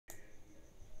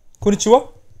Konnichiwa,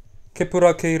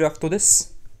 Kep1er Realityで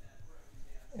す.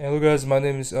 Hello guys, my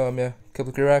name is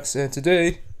Kep1er Reality, and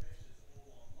today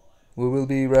we will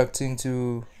be reacting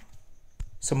to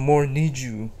some more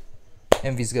NiziU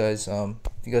MVs, guys.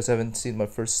 If you guys haven't seen my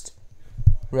first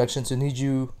reaction to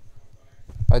NiziU,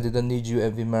 I did a NiziU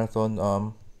MV Marathon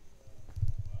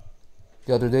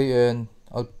the other day, and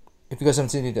if you guys haven't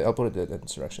seen it, I'll put it in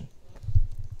this reaction.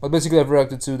 But basically, I've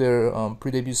reacted to their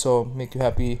pre-debut song "Make You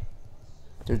Happy,"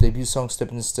 their debut song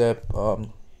 "Step in Step,"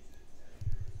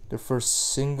 their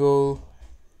first single.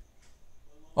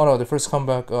 Oh no, their first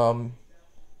comeback.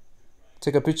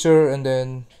 Take a Picture, and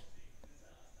then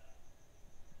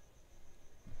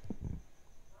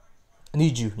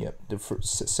NiziU. Yeah, the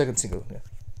second single. Yeah.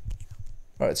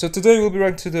 All right. So today we'll be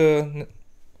reacting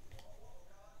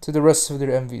to the rest of their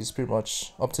MVs, pretty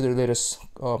much up to their latest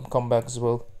comeback as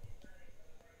well.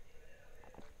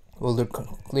 Well, their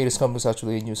latest comeback is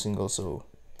actually a new single, so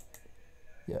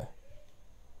yeah.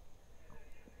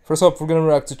 First up, we're gonna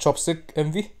react to Chopstick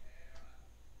MV.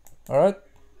 Alright.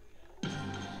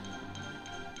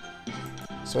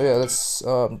 So yeah, let's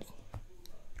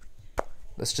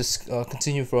just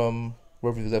continue from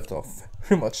where we left off,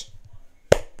 pretty much.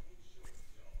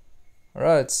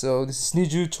 Alright, so this is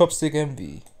NiziU Chopstick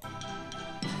MV.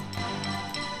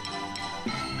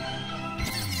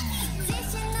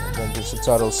 And the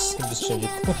subtitles, can just change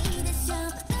it.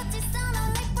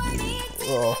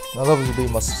 Oh, I love the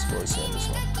Baymas's voice on this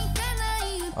one.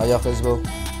 Ayaka as well.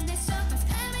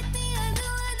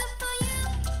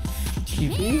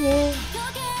 Keep it.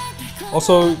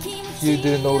 Also, if you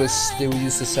didn't notice, they will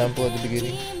use the sample at the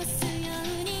beginning.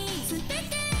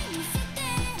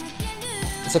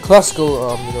 It's a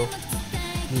classical,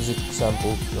 music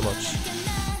sample, pretty much.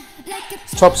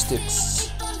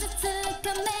 Chopsticks.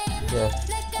 Yeah.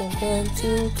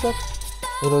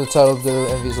 You know, the title of their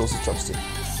MV is also Chopstick.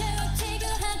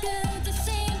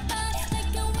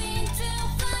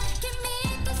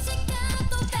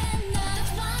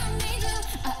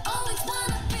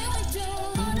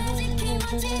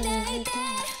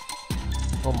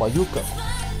 Oh, Mayuka.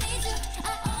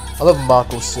 I love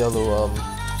Mako's yellow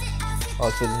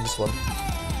outfit in this one.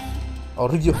 Oh,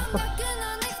 Ryu.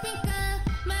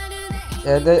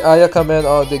 And then Ayaka, man,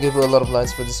 they gave her a lot of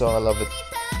lines for this song. I love it.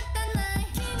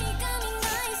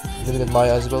 Living in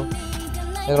Maya as well.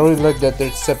 And I really like that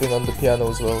they're stepping on the piano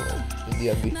as well in the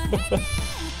MV.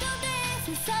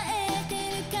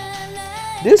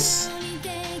 This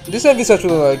MV is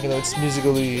actually like, it's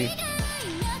musically.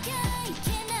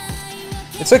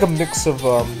 It's like a mix of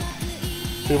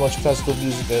pretty much classical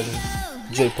music and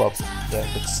J-pop. Yeah,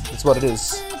 that's what it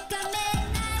is.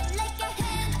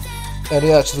 And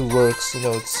it actually works,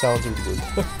 it sounds really good.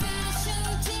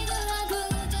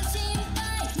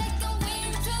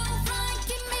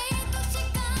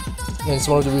 And it's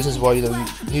one of the reasons why,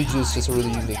 NiziU is just a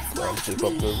really unique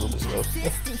J-pop girl group as well.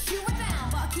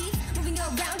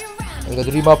 We got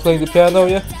Rima playing the piano,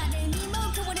 yeah?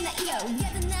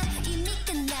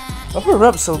 Oh, her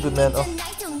rap so good, man. Oh.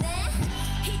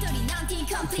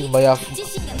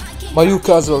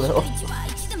 Mayuka as well. Oh.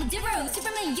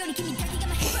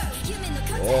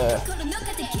 Yeah.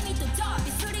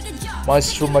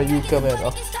 Maestro Mayuka, man.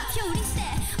 Oh.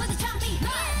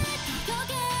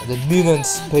 And then Minan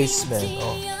Spaceman.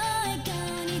 Oh.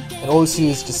 And all you see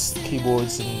is just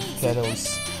keyboards and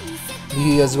pianos.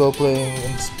 He as well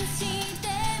playing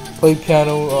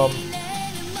piano on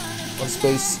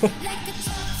space.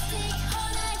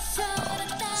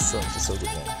 So good,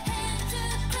 man.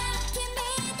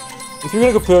 If you're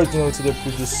gonna compare it, to their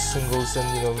previous singles and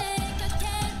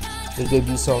their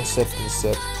debut song "Step in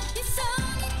Step,"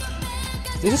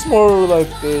 this is more like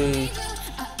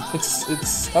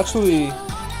it's actually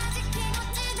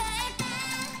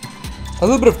a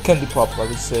little bit of candy pop, I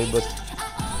would say, but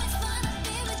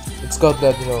it's got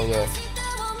that,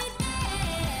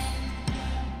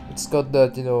 it's got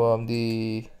that,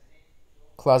 the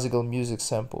classical music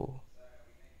sample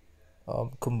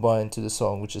combined to the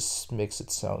song, which just makes it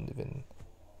sound even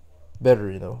better.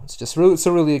 It's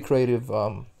a really creative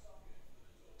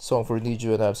song for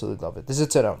NiziU, and I absolutely love it. This is a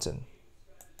 10 out of 10,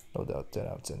 no doubt. 10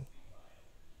 out of 10.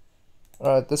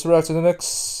 Alright, let's react to the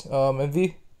next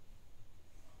MV.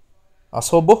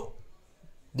 ASOBO,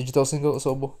 digital single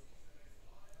ASOBO.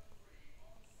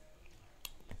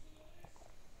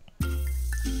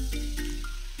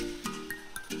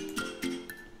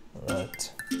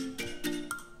 Alright.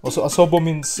 Also, ASOBO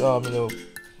means,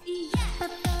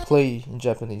 play in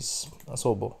Japanese.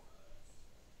 ASOBO.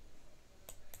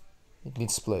 It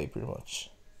means play, pretty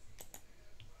much.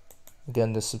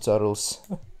 Again, the subtitles.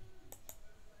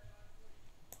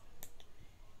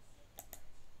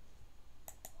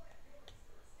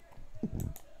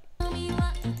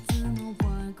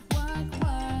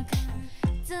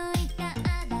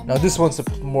 Now this one's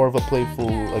more of a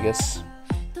playful, I guess,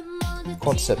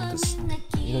 concept. Because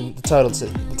you know the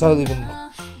title even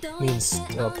means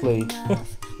play.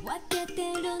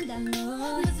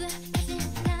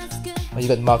 You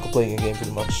got Mako playing a game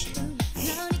pretty much.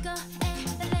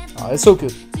 It's so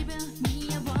good.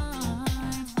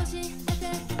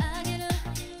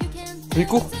 Pretty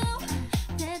cool.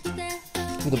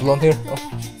 With the blonde hair.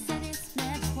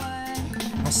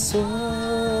 ASOBO.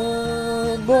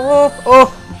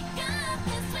 Oh!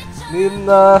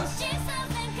 Minna!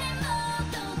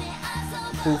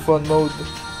 Full fun mode.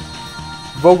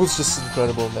 Vocals just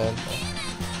incredible, man.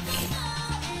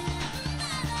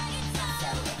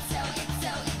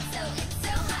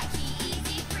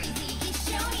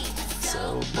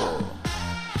 ASOBO.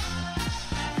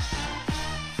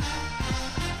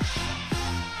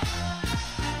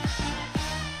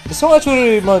 The song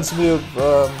actually reminds me of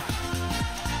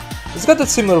it's got that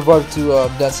similar vibe to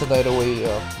Dance the Night Away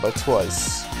by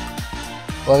Twice.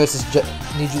 Well, I guess it's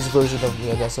NiziU's version of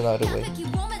Dance the Night Away.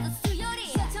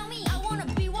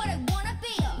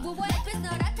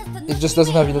 It just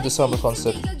doesn't have the summer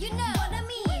concept,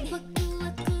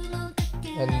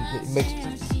 and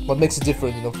what makes it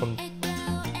different from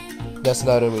Dance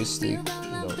the Night Away is the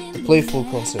playful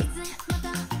concept.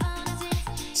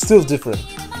 It's still different.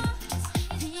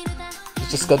 It's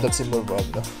just got that similar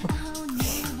vibe now.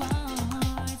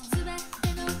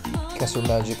 Cast your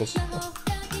magic.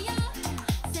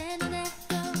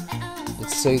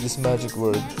 Let's say this magic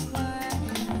word.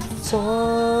 ASOBO.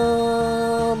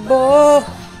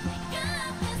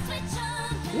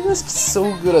 You guys are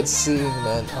so good at singing,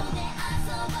 man.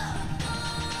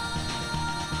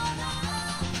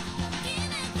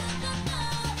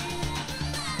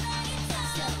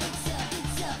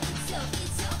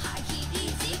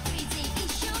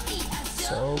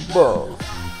 ASOBO.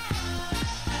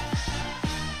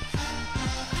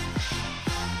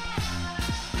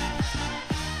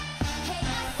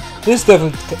 This is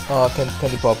definitely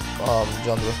candy pop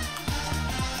genre.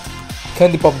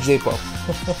 Candy pop J-pop.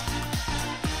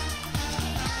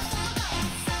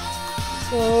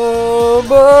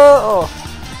 Oh,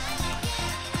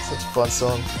 such a fun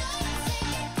song.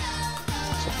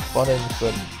 Such a fun and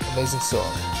amazing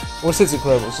song. I won't say it's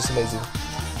incredible, it's just amazing.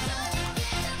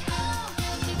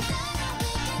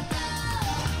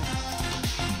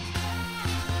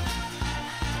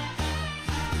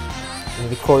 And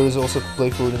the choreo is also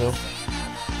playful,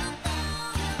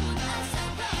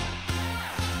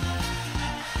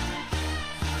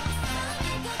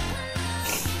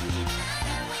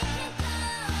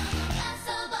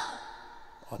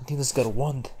 Nina's got a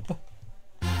wand.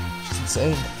 She's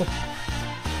insane.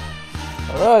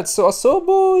 Alright, so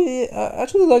ASOBO, yeah, I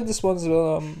actually like this one as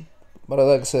well. But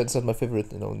like I said, it's not my favorite,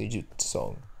 NiziU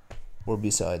song or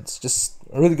B-sides. Just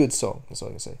a really good song. That's all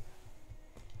I can say.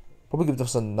 Probably give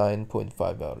this a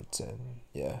 9.5 out of 10.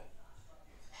 Yeah.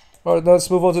 Alright, now let's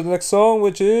move on to the next song,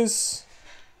 which is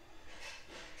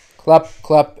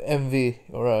Kep1er MV.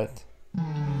 Alright.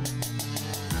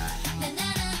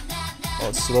 Oh,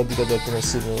 it's already got that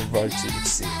similar vibe to you can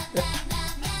see.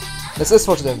 Let's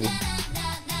watch the MV.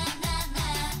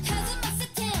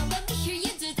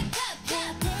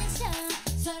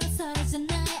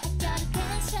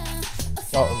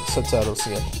 Oh, subtitles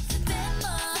again.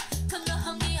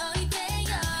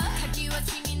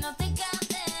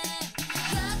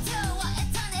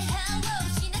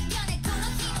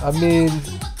 I mean,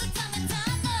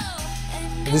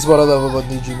 this is what I love about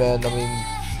NiziU, man. I mean,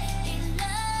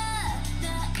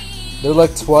 they're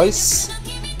like Twice,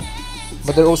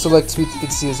 but they're also like Sweet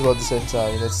Itzy as well at the same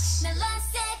time. This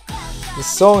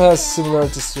song has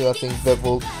similarities to, I think,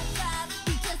 Bevel,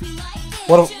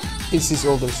 one of Itzy's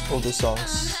older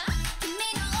songs.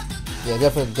 Yeah,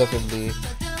 definitely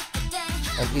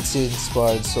an Itzy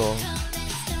inspired song.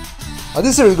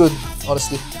 This is really good,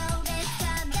 honestly.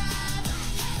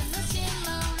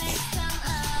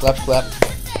 Clap.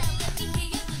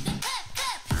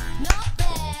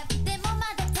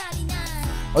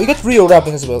 Oh, you got Rio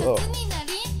rapping as well. Oh.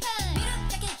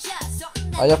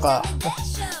 Ayaka.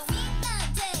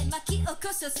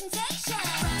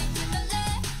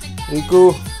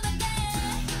 Riku.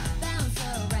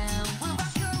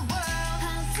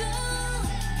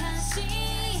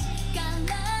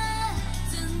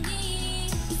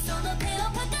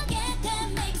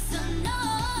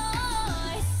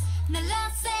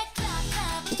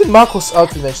 Look at Mako's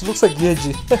outfit, man. She looks like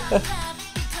Yeji.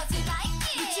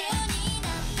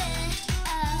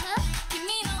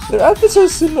 Their outfits are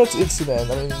similar to Itzy,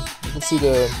 man. I mean, you can see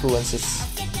the influences.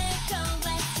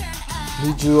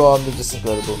 NiziU, they're just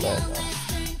incredible, man.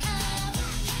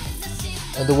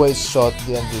 And the way it's shot,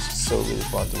 the end is so really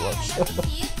fun to watch.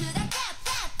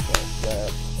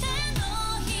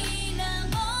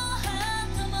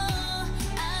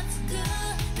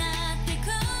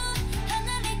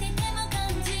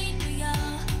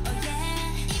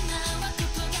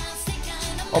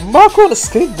 A Marco on a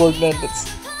skateboard, man. That's.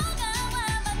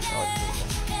 Oh,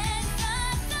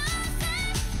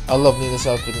 I love Nina's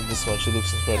outfit in this one. She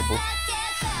looks incredible.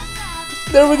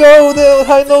 There we go. The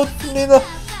high note, Nina.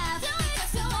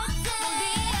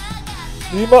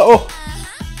 Nina, oh.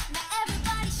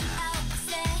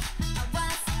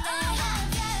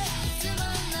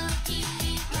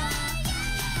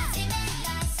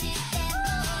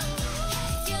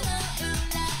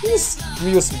 This is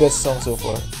Rio's best song so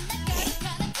far.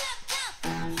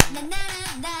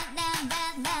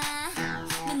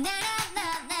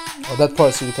 Oh, that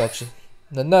part's really catchy.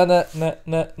 Na na na na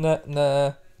na na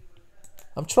na.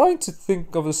 I'm trying to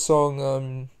think of a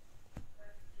song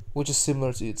which is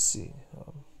similar to ITZY.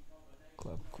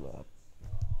 Clap clap.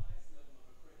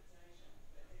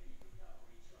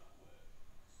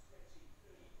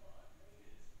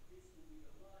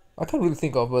 I can't really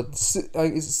think of, but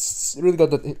it's really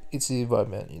got that ITZY vibe,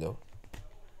 man. You know.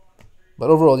 But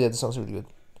overall, yeah, the song's really good.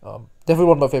 Definitely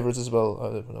one of my favorites as well. I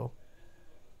don't know.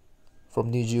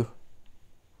 From NiziU.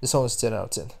 The song is 10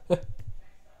 out of 10.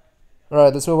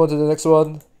 Alright, let's move on to the next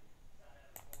one.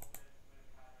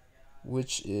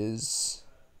 Which is...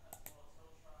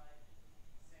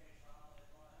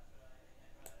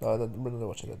 we're not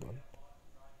watching that one.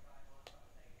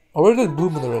 Oh, where did Blue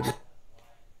Moon already?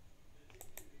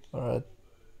 Alright.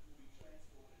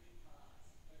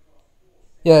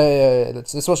 Yeah.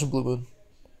 Let's watch Blue Moon.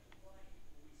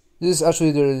 This is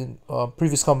actually their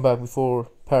previous comeback before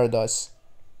Paradise,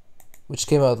 which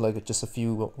came out like just a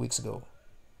few weeks ago.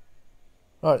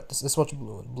 Alright, let's watch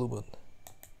Blue Moon.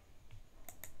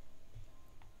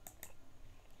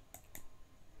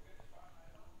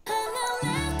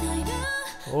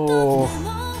 Oh.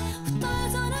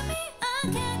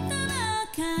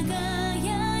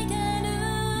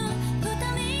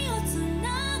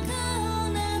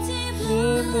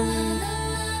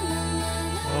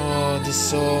 Oh, this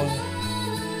song.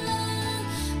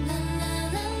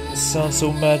 It sounds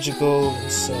so magical.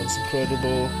 It sounds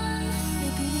incredible.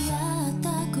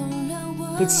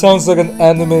 It sounds like an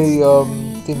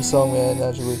anime theme song, man,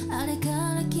 actually.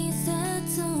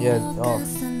 Yeah, oh,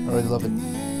 I really love it.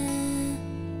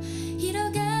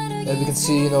 And we can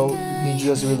see, you know, NiziU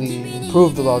has really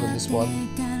improved a lot in this one.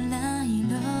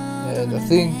 And I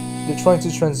think they're trying to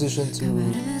transition to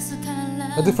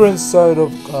a different side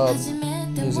of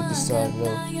music this time, you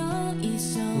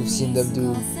know. We've seen them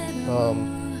do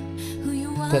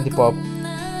candy pop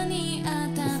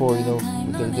before, you know,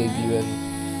 with their debut and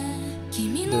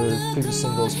their previous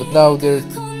singles, but now they're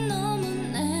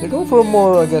going for a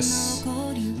more, I guess,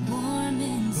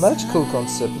 magical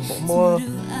concept, more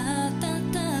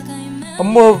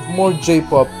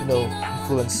J-pop, you know,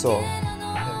 influenced song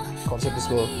concept as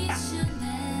well.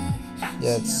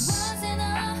 Yeah,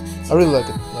 I really like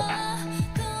it. Yeah.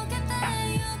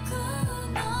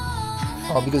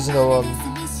 Because, you know,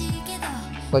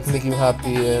 like make you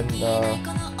happy and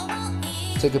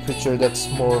take a picture that's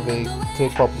more of a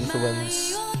K-pop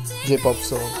influence J-pop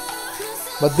song.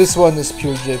 But this one is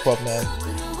pure J-pop, man,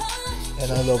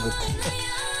 and I love it.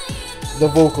 The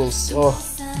vocals, oh,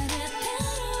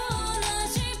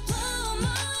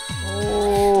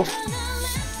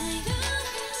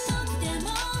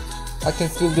 I can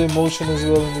feel the emotion as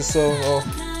well in the song. Oh,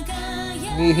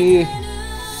 Mihi.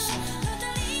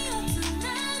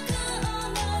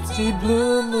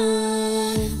 Blue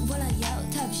Moon.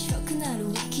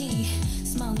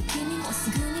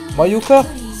 Mayuka.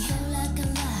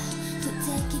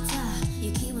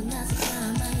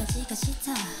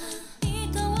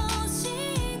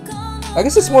 I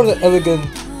guess it's more an elegant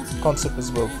concept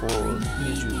as well for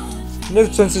NiziU. They're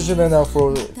transitioning now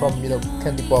from, you know,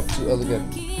 candy pop to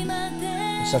elegant.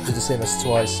 Exactly the same as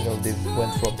Twice, you know, they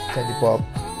went from candy pop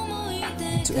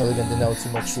to elegant and now to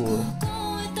mature.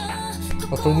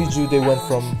 But for NiziU, they went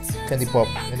from candy pop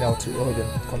and now to elegant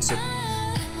concept.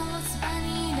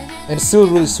 And it still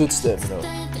really suits them, you know.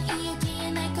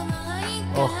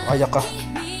 Oh, Ayaka.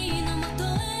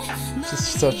 She's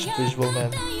such a visual,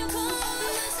 man.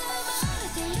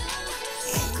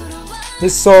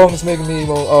 This song is making me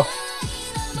emo. Oh.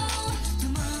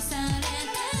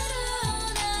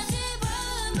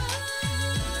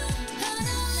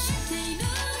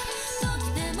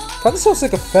 Kinda sounds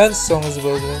like a fan song as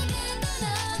well, man.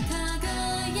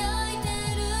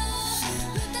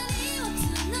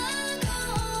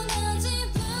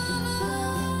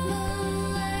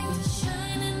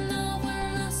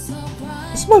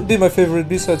 This might be my favorite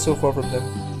B-side so far from them.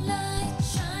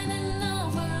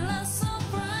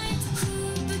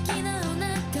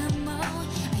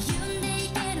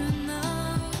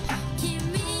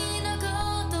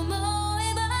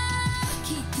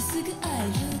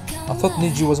 I thought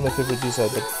NiziU was my favorite B-side,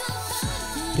 but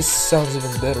this sounds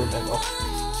even better, man.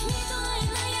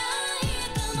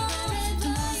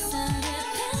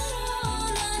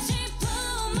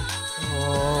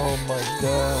 Oh my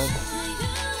god.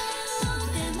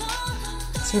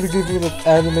 It's really giving me that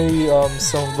anime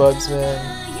song vibes, man.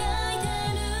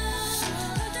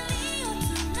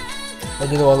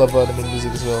 And you know I love anime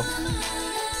music as well.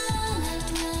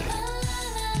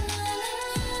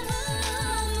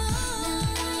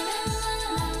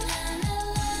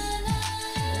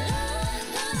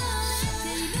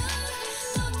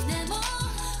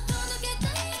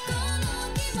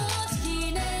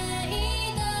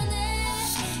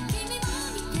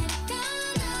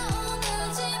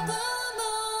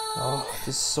 Oh,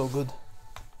 this is so good.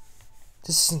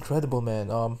 This is incredible,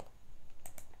 man.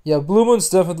 Yeah, Blue Moon's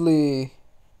definitely.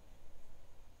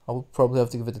 I will probably have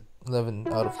to give it 11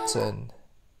 out of 10.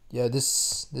 Yeah,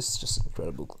 this is just an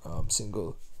incredible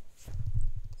single.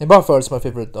 And by far, it's my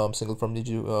favorite single from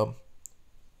NiziU.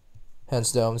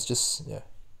 Hands down, it's just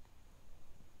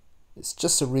it's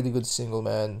just a really good single,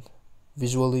 man.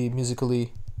 Visually,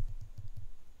 musically,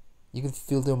 you can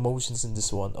feel the emotions in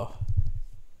this one. Oh.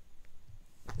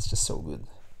 It's just so good.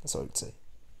 That's all I could say.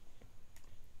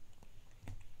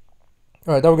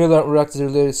 Alright, now we're gonna react to their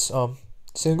latest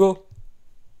single.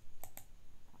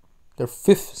 Their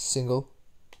 5th single.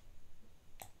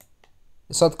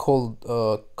 It's not called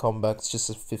Comeback, it's just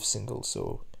a 5th single,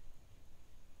 so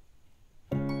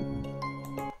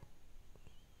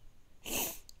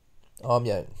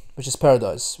yeah, which is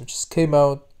Paradise, which just came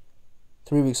out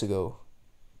 3 weeks ago.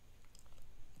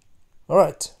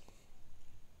 Alright.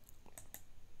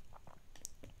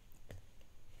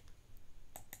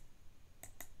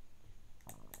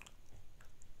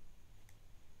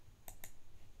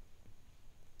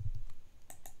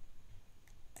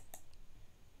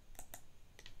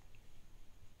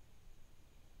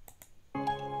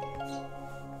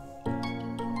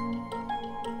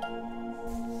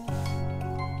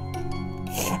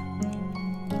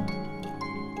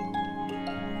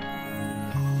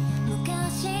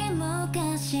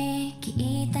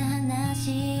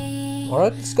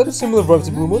 Alright, it's got a similar vibe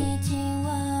to Blue Moon.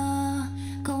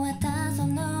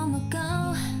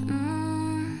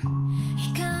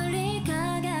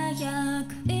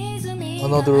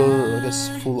 Another, I guess,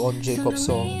 full-on J-pop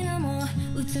song.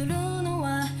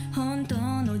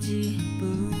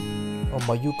 Oh,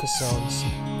 Mayuka sounds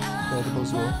incredible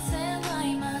as well.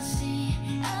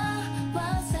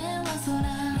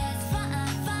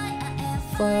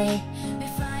 Fly.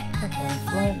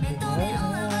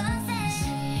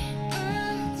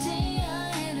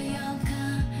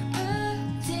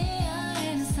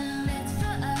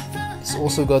 It's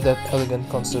also got that elegant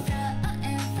concept.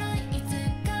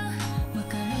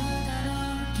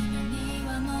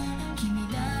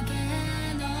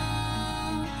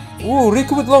 Ooh,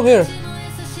 Riku with long hair.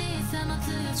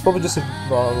 It's probably just a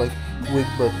like wig,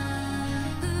 but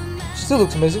she still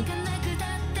looks amazing.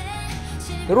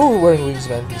 They're all wearing wigs,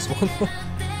 man. This one.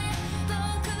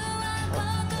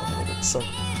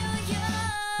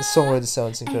 This song already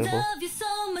sounds incredible.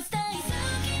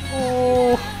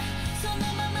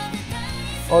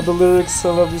 Oh, the lyrics, I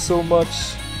love you so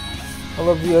much. I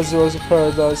love you as you are as a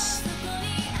paradise.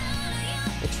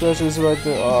 The treasure is right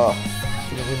there. Ah,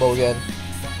 freaking emo again.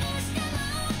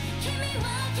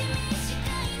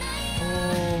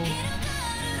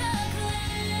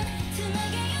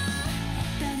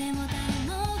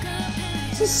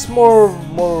 This is more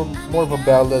of a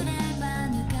ballad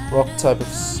rock type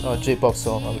of J-pop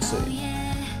song, I would say.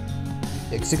 Yeah,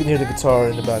 because you can hear the guitar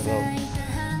in the background,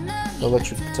 the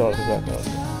electric guitar in the background.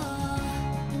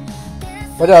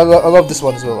 But yeah, I love this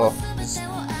one as well.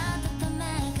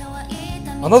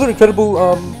 Another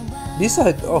incredible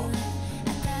B-side. Oh.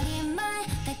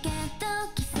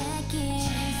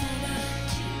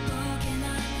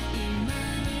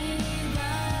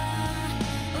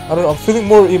 I don't know, I'm feeling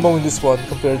more emo in this one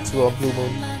compared to Blue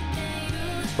Moon.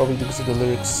 It's probably because of the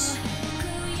lyrics.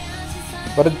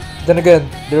 But then again,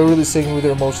 they're really singing with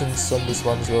their emotions on this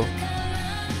one as well,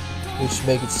 which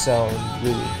make it sound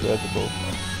really incredible.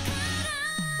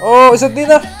 Oh, is that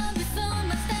Nina?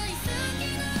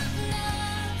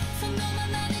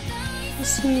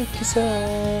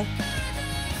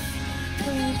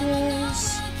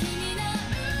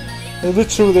 They're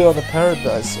literally on a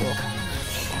paradise. So.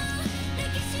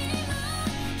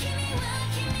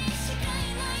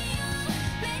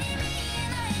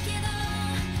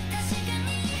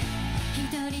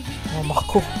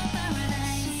 cool.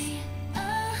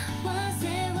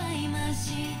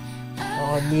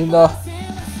 Nina,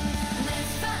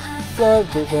 fly,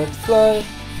 fly, fly, fly.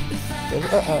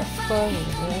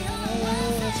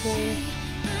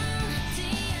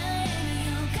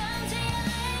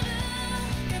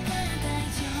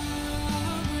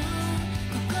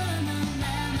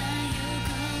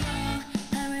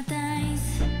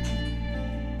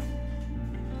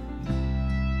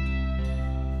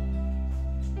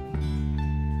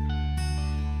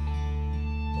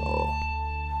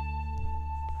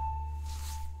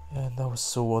 And that was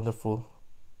so wonderful.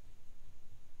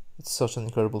 It's such an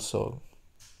incredible song.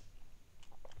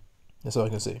 That's all I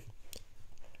can say.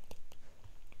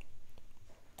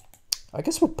 I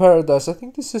guess for Paradise, I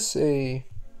think this is a...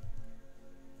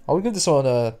 I would give this one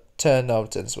a 10 out of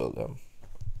 10 as well.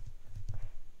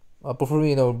 But for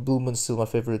me, Blue Moon's still my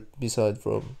favorite B-side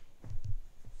from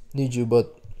NiziU,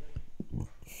 but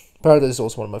Paradise is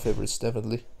also one of my favorites,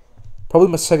 definitely. Probably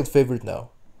my second favorite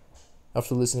now,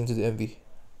 after listening to the MV.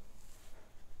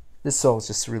 This song is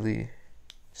just really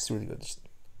good.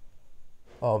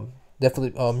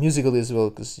 Definitely musically as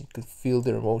well, because you can feel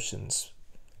their emotions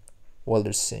while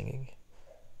they're singing.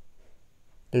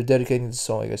 They're dedicating the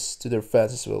song, I guess, to their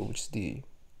fans as well, which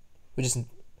is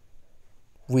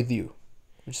With You,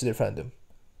 which is their fandom.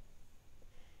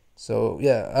 So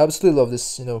yeah, I absolutely love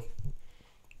this,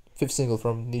 fifth single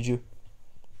from NiziU.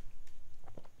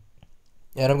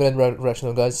 And I'm gonna end the reaction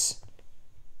now, guys.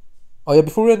 Oh yeah,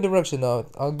 before we end the reaction now,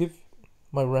 I'll give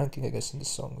my ranking, I guess, in the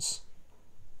songs.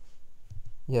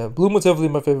 Yeah, Blue Moon's definitely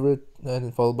my favorite, and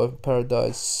then followed by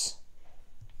Paradise,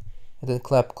 and then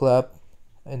Clap Clap,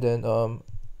 and then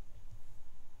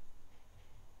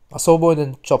ASOBO, and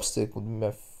then Chopstick would be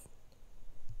my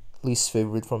least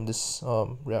favorite from this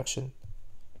reaction.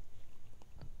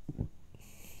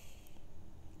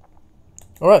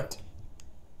 Alright.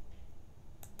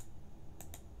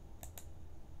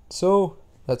 So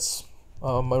that's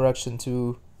my reaction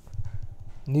to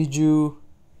NiziU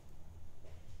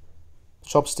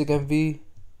Chopstick MV,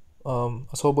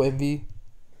 ASOBO MV,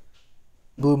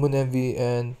 Blue Moon MV,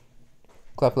 and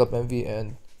Clap Clap MV,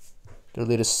 and their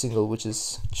latest single, which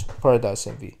is Paradise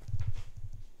MV.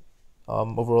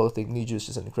 Overall, I think NiziU is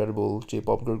just an incredible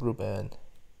J-pop girl group, and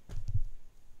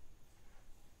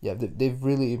yeah, they've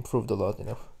really improved a lot,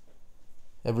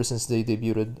 ever since they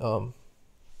debuted.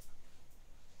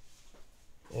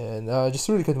 And I just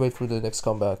really can't wait for the next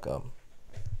comeback.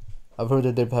 I've heard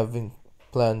that they're having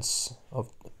plans of.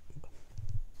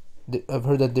 I've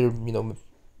heard that they're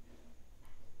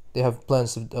they have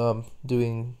plans of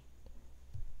doing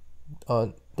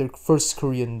their first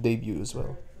Korean debut as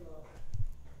well,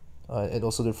 and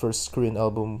also their first Korean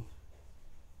album,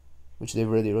 which they've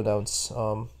already announced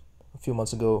a few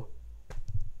months ago,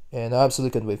 and I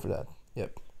absolutely can't wait for that.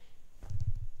 Yep.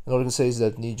 And all I can say is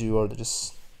that NiziU are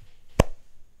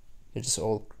they're just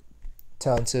all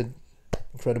talented,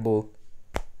 incredible,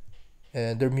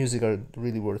 and their music are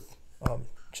really worth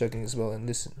checking as well and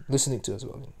listening to as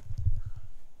well.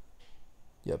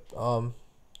 Yep.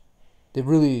 They've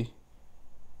really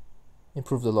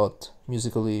improved a lot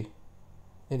musically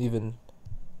and even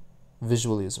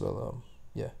visually as well.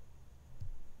 Yeah,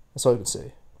 that's all I can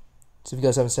say. So if you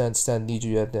guys haven't stan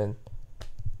NiziU yet, then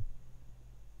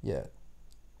yeah,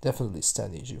 definitely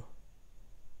stan NiziU.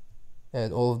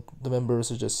 And all the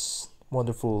members are just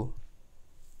wonderful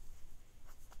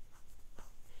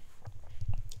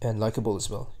and likable as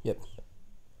well. Yep.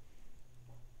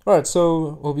 Alright,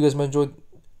 so hope you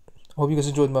guys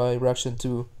enjoyed my reaction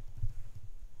to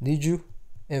NiziU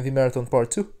MV Marathon Part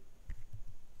 2.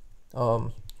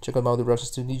 Check out my other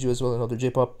reactions to NiziU as well and other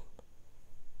J-pop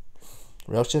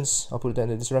reactions. I'll put it down in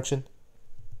the description.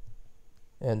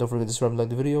 And don't forget to subscribe and like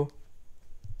the video.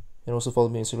 And also follow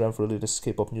me on Instagram for the latest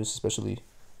K-pop news, especially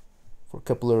for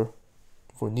Kep1er,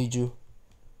 for NiziU.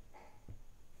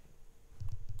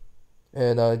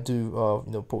 And I do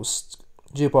post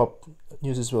J-pop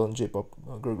news as well and J-pop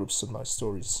girl groups on my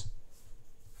stories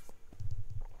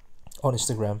on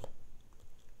Instagram.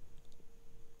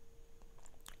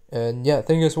 And yeah,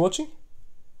 thank you guys for watching.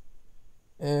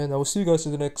 And I will see you guys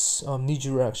in the next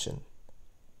NiziU reaction.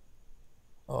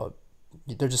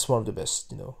 They're just one of the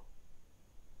best, girl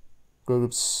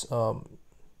groups,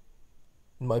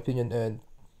 in my opinion, and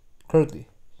currently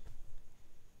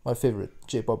my favorite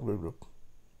J-pop girl group,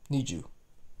 NiziU.